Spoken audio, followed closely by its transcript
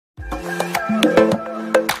Hi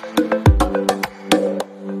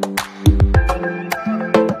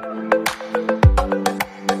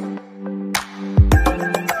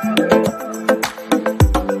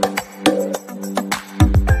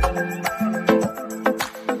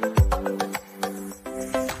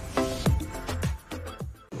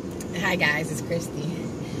guys, it's Christy.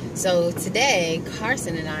 So today,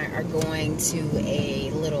 Carson and I are going to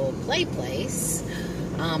a little play place.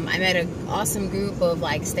 I met an awesome group of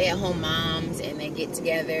like stay-at-home moms, and they get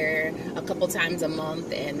together a couple times a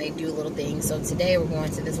month and they do little things. So today we're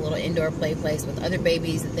going to this little indoor play place with other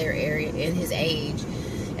babies at their area in his age.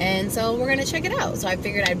 And so we're gonna check it out. So I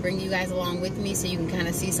figured I'd bring you guys along with me so you can kind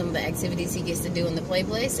of see some of the activities he gets to do in the play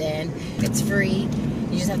place, and it's free.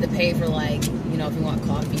 You just have to pay for, like, you know, if you want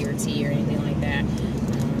coffee or tea or anything like that.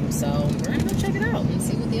 So we're gonna go check it out and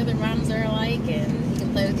see what the other moms are like, and he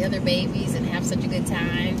can play with the other babies and have such a good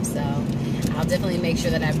time. So I'll definitely make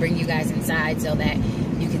sure that I bring you guys inside so that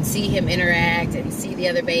you can see him interact and see the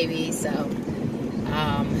other babies. So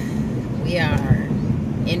we are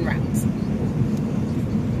en route.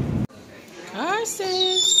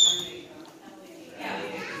 Carson,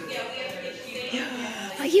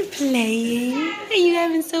 are you playing? Are you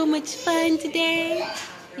having so much fun today?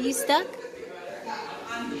 Are you stuck?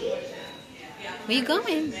 Where you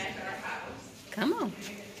going? Come on.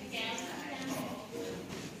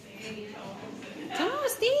 Come on,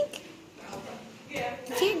 Stink. You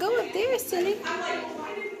can't go up there, silly. Come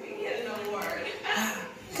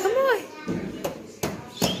on.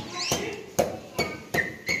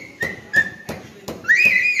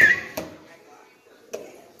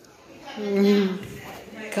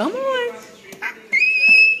 Come on.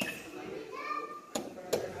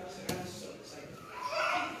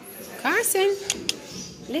 Carson,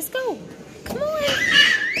 let's go. Come on.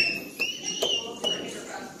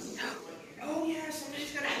 Oh yeah,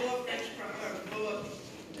 somebody's gotta go up next.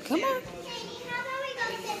 Come on.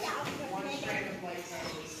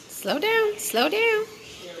 Slow down. Slow down.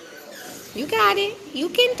 You got it. You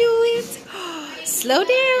can do it. Slow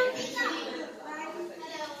down.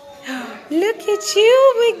 Look at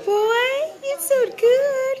you, big boy. You're so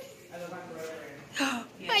good.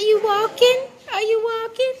 Are you walking? Are you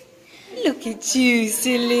walking? Look at you,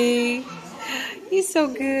 silly. You're so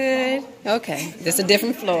good. Okay, this is a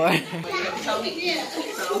different floor.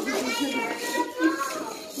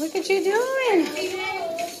 Look at you doing.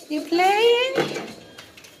 You playing?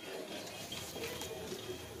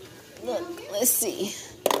 Look, let's see.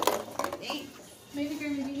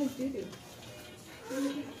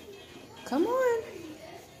 Come on.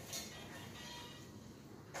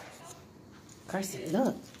 Carson,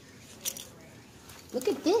 look. Look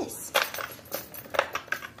at this.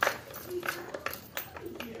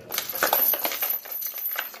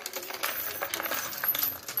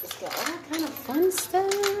 It's got all kind of fun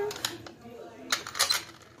stuff.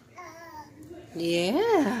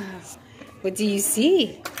 Yeah. What do you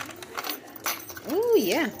see? Oh,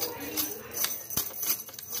 yeah.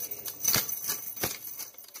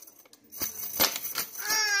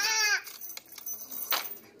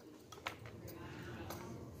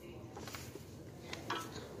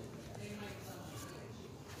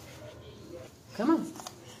 Come on.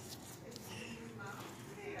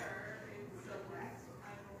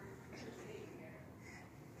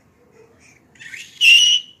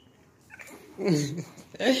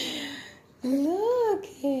 Look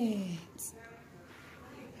it.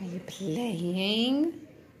 Are you playing?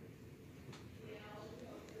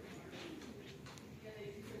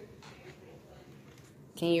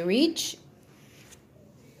 Can you reach?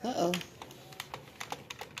 Uh-oh.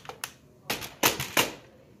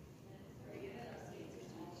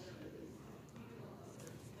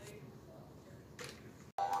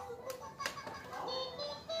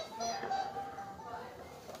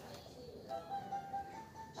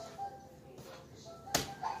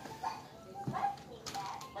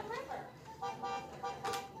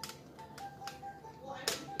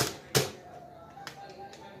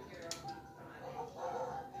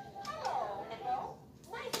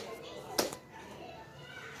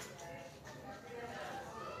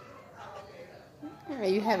 Are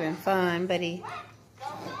you having fun, buddy?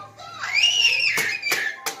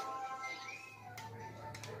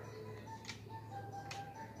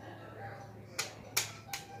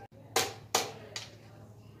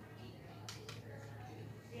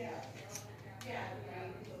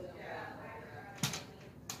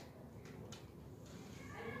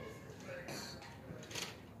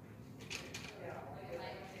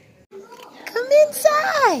 Come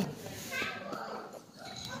inside.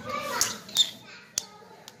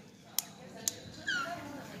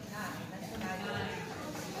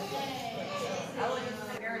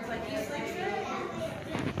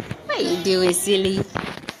 you doing, silly?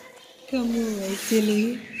 Come on,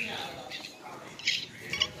 silly.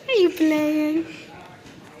 Are you playing?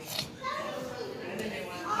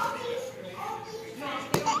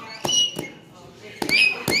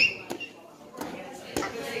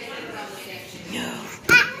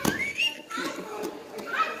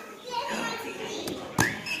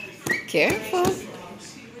 Careful.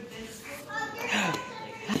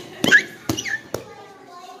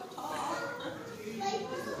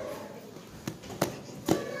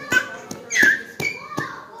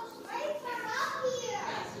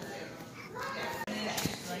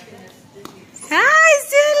 Hi,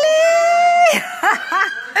 silly!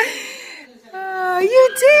 Oh, you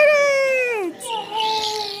did it!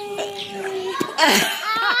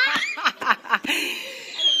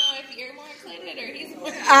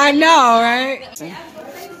 I know, right?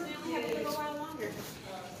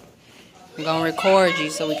 I'm gonna record you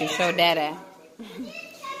so we can show Dada.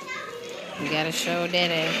 We gotta show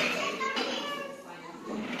Dada.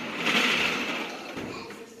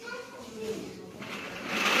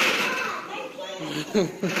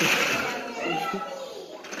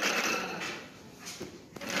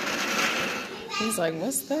 He's like,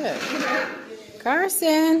 what's that?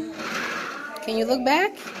 Carson, can you look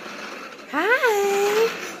back? Hi.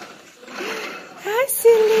 Hi,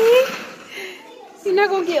 silly. You're not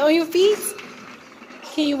gonna get on your feet?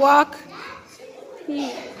 Can you walk?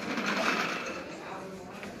 You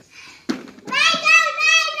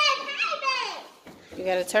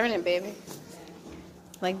gotta turn it, baby.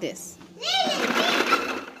 Like this.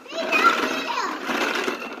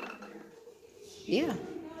 Yeah.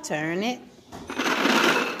 Turn it.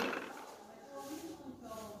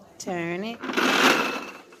 Turn it.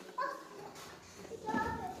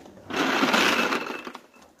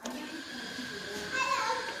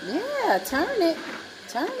 Yeah, turn it.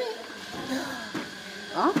 Turn it.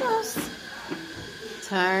 Almost.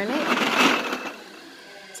 Turn it.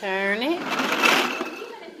 Turn it.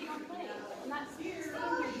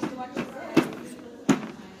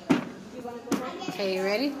 Okay, you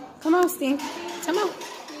ready? Come on, Stink. Come on.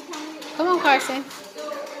 Come on, Carson.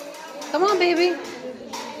 Come on, baby.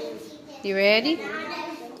 You ready?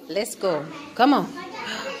 Let's go. Come on.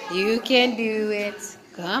 You can do it.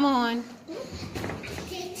 Come on.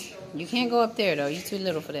 You can't go up there, though. You're too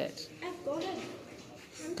little for that.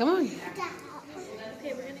 Come on.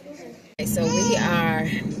 Okay, so we are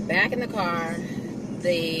back in the car.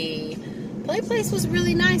 The play place was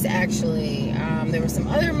really nice, actually. There were some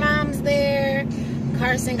other moms there.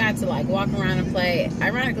 Carson got to like walk around and play.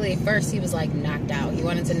 Ironically, at first he was like knocked out. He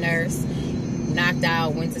wanted to nurse, knocked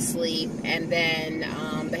out, went to sleep, and then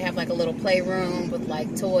they have like a little playroom with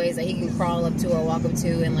like toys that he can crawl up to or walk up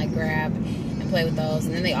to and like grab and play with those.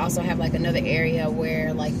 And then they also have like another area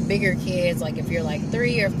where like bigger kids, like if you're like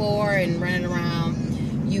 3 or 4 and running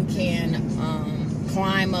around, you can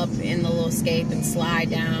climb up in the little escape and slide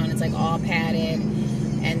down. It's like all padded.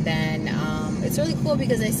 And then it's really cool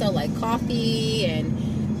because they sell like coffee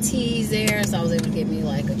and teas there, so I was able to get me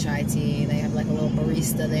like a chai tea. They have like a little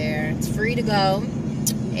barista there. It's free to go,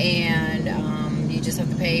 and you just have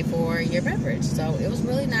to pay for your beverage. So it was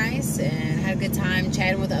really nice, and I had a good time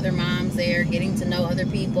chatting with other moms there, getting to know other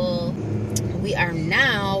people. We are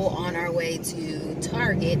now on our way to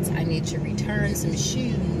Target. I need to return some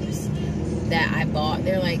shoes that I bought.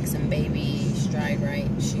 They're like some baby stride right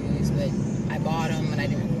shoes, but I bought them, and I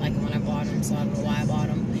didn't really like them when I bought them, so I don't know why I bought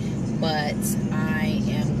them. But I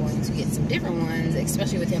am going to get some different ones,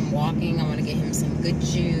 especially with him walking. I want to get him some good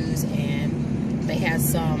shoes, and they have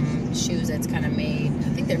some shoes that's kind of made, I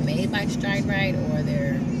think they're made by Stride Rite, or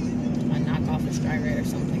they're a knockoff of Stride Rite or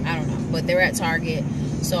something. I don't know, but they're at Target,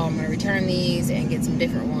 so I'm going to return these and get some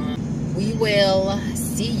different ones. We will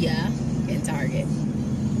see ya in Target.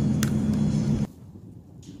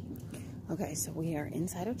 Okay, so we are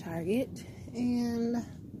inside of Target, and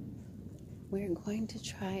we're going to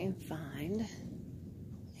try and find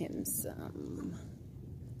him some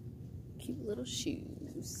cute little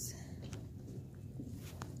shoes.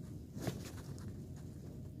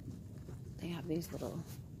 They have these little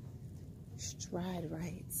Stride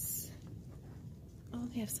Rites. Oh,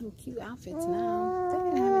 they have some cute outfits now. They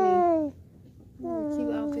didn't have any really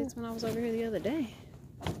cute outfits when I was over here the other day.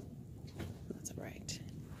 That's alright.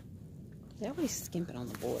 They always skimping on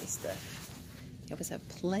the boy stuff. They always have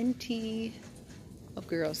plenty of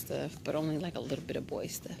girl stuff, but only like a little bit of boy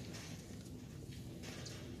stuff.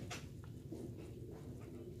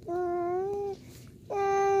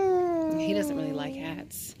 He doesn't really like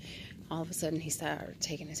hats. All of a sudden, he started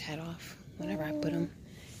taking his hat off. Whenever I put him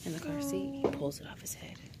in the car seat, he pulls it off his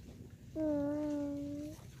head.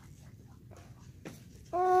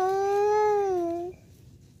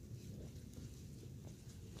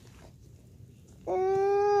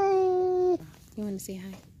 say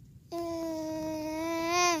hi?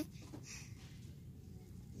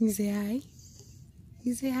 You say hi?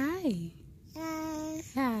 You say hi?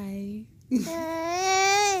 Hi.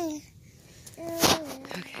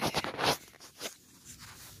 Okay.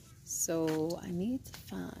 So I need to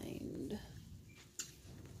find...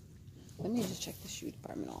 Let me just check the shoe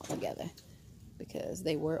department all together. Because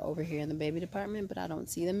they were over here in the baby department, but I don't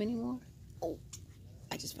see them anymore. Oh,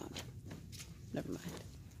 I just found them. Never mind.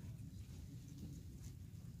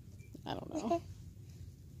 I don't know.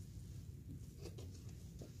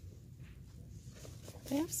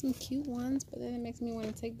 They have some cute ones, but then it makes me want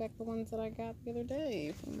to take back the ones that I got the other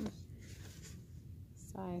day from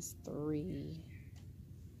size 3.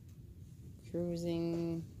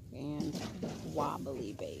 Cruising and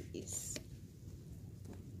wobbly babies.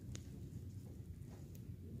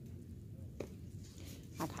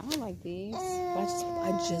 I kind of like these. But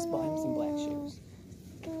I just bought him some black shoes.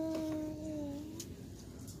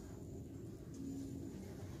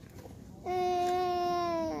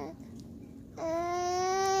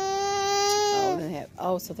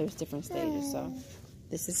 Oh, so there's different stages. So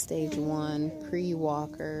this is stage 1,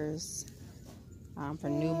 pre-walkers for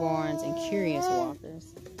newborns and curious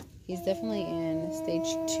walkers. He's definitely in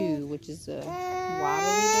stage 2, which is a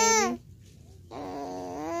wobbly baby.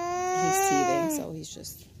 He's teething, so he's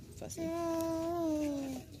just fussy.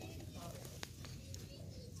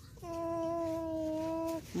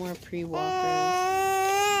 More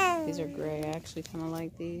pre-walkers. These are gray. I actually kind of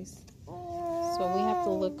like these. So we have to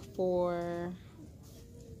look for...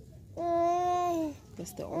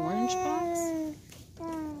 That's the orange box.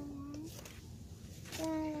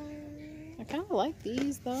 I kind of like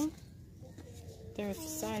these though. They're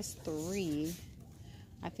size 3.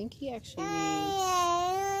 I think he actually needs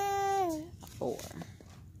a 4.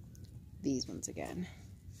 These ones again.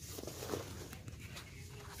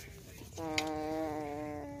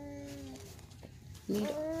 Need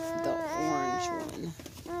the orange one.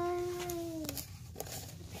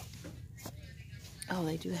 Oh,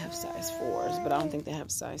 they do have size 4s, but I don't think they have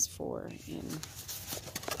size 4 in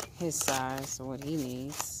his size, so what he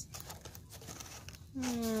needs.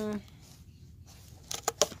 I'm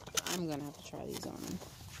gonna have to try these on him.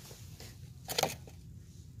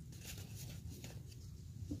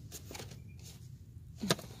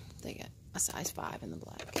 They got a size 5 in the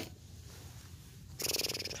black.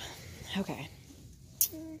 Okay.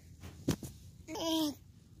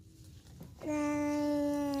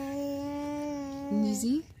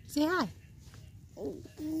 Nizzy, say hi. Come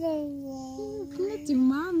up to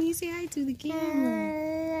mommy. Say hi to the camera.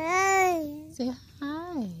 Say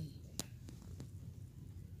hi.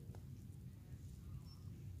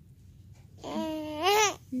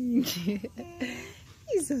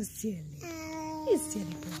 He's so silly. He's a silly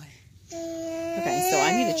boy. Okay, so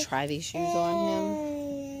I need to try these shoes on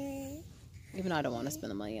him. Even though I don't want to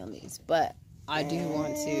spend the money on these. But I do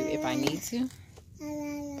want to if I need to.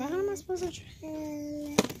 But how am I supposed to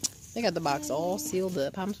try? They got the box all sealed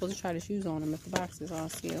up. How am I supposed to try the shoes on them if the box is all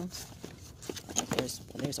sealed?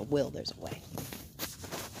 There's a will, there's a way.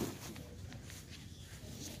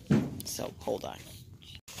 So, hold on.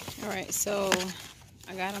 Alright, so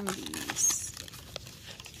I got them these.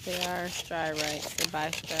 They are Stride-Rites. They're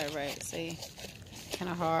by Stride-Rites. They kind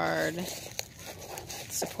of hard.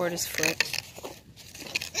 Support his foot.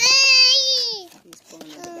 He's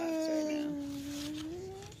pulling out the box right now.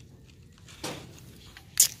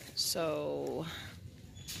 So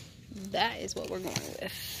that is what we're going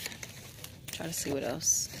with. Try to see what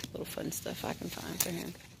else little fun stuff I can find for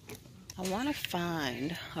him. I want to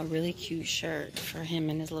find a really cute shirt for him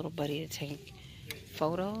and his little buddy to take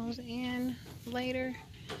photos in later.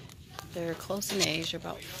 They're close in age. They're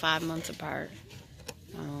about 5 months apart.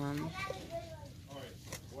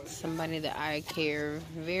 Somebody that I care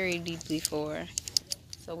very deeply for.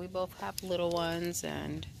 So we both have little ones,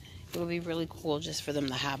 and it would be really cool just for them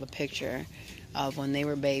to have a picture of when they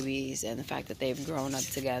were babies and the fact that they've grown up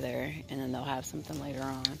together, and then they'll have something later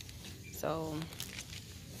on. So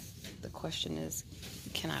the question is,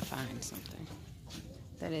 can I find something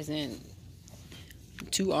that isn't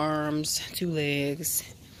 2 arms, 2 legs,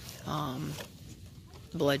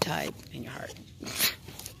 blood type, and your heart?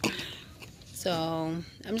 So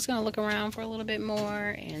I'm just going to look around for a little bit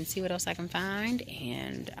more and see what else I can find,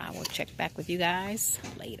 and I will check back with you guys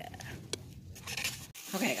later.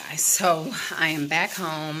 Okay guys, so I am back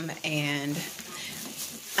home, and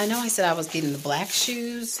I know I said I was getting the black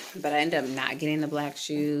shoes, but I ended up not getting the black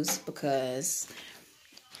shoes because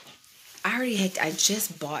I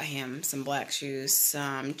just bought him some black shoes,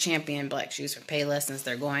 some Champion black shoes for Payless, since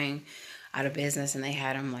they're going out of business, and they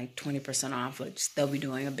had them like 20% off, which they'll be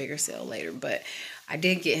doing a bigger sale later. But I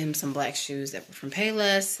did get him some black shoes that were from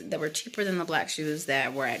Payless that were cheaper than the black shoes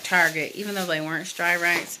that were at Target, even though they weren't stride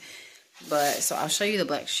rites. But so I'll show you the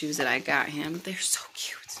black shoes that I got him. They're so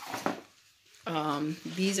cute.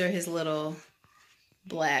 These are his little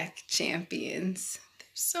black champions. They're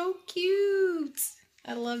so cute.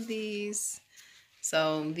 I love these.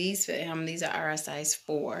 So these fit him. These are our size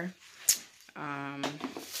 4. And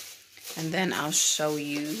then I'll show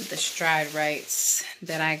you the stride rites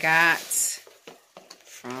that I got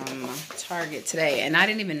from Target today. And I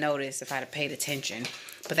didn't even notice if I'd have paid attention,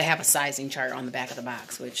 but they have a sizing chart on the back of the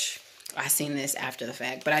box, which I seen this after the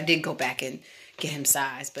fact. But I did go back and get him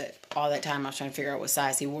size, but all that time I was trying to figure out what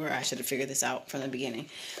size he wore. I should have figured this out from the beginning.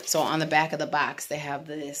 So on the back of the box, they have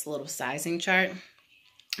this little sizing chart,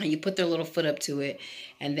 and you put their little foot up to it,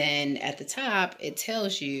 and then at the top it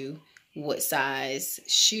tells you what size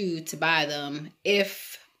shoe to buy them,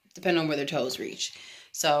 if depending on where their toes reach.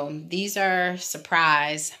 So these are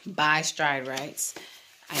surprise by stride rites,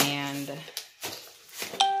 and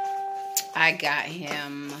I got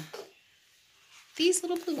him these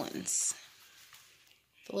little blue ones.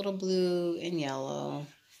 The little blue and yellow.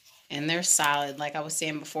 And they're solid. Like I was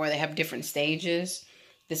saying before, they have different stages.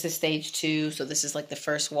 This is stage 2. So this is like the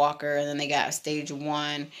first walker. And then they got a stage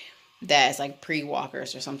 1 that's like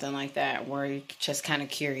pre-walkers or something like that, where you're just kind of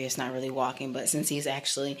curious, not really walking. But since he's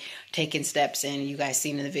actually taking steps, and you guys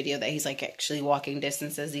seen in the video that he's like actually walking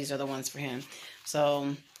distances, these are the ones for him.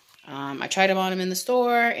 So I tried them on him in the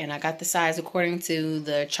store, and I got the size according to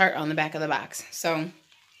the chart on the back of the box. So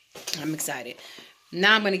I'm excited.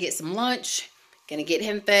 Now I'm going to get some lunch, going to get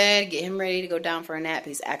him fed, get him ready to go down for a nap.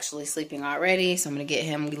 He's actually sleeping already, so I'm going to get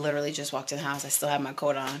him. We literally just walked in the house. I still have my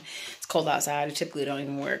coat on. It's cold outside. I typically don't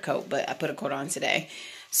even wear a coat, but I put a coat on today.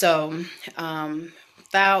 So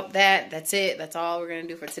without that, that's it. That's all we're going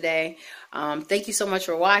to do for today. Thank you so much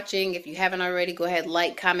for watching. If you haven't already, go ahead,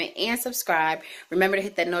 like, comment, and subscribe. Remember to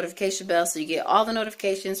hit that notification bell so you get all the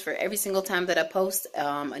notifications for every single time that I post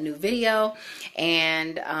a new video.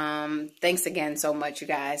 And thanks again so much, you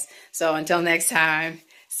guys. So until next time,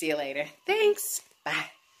 see you later. Thanks. Bye.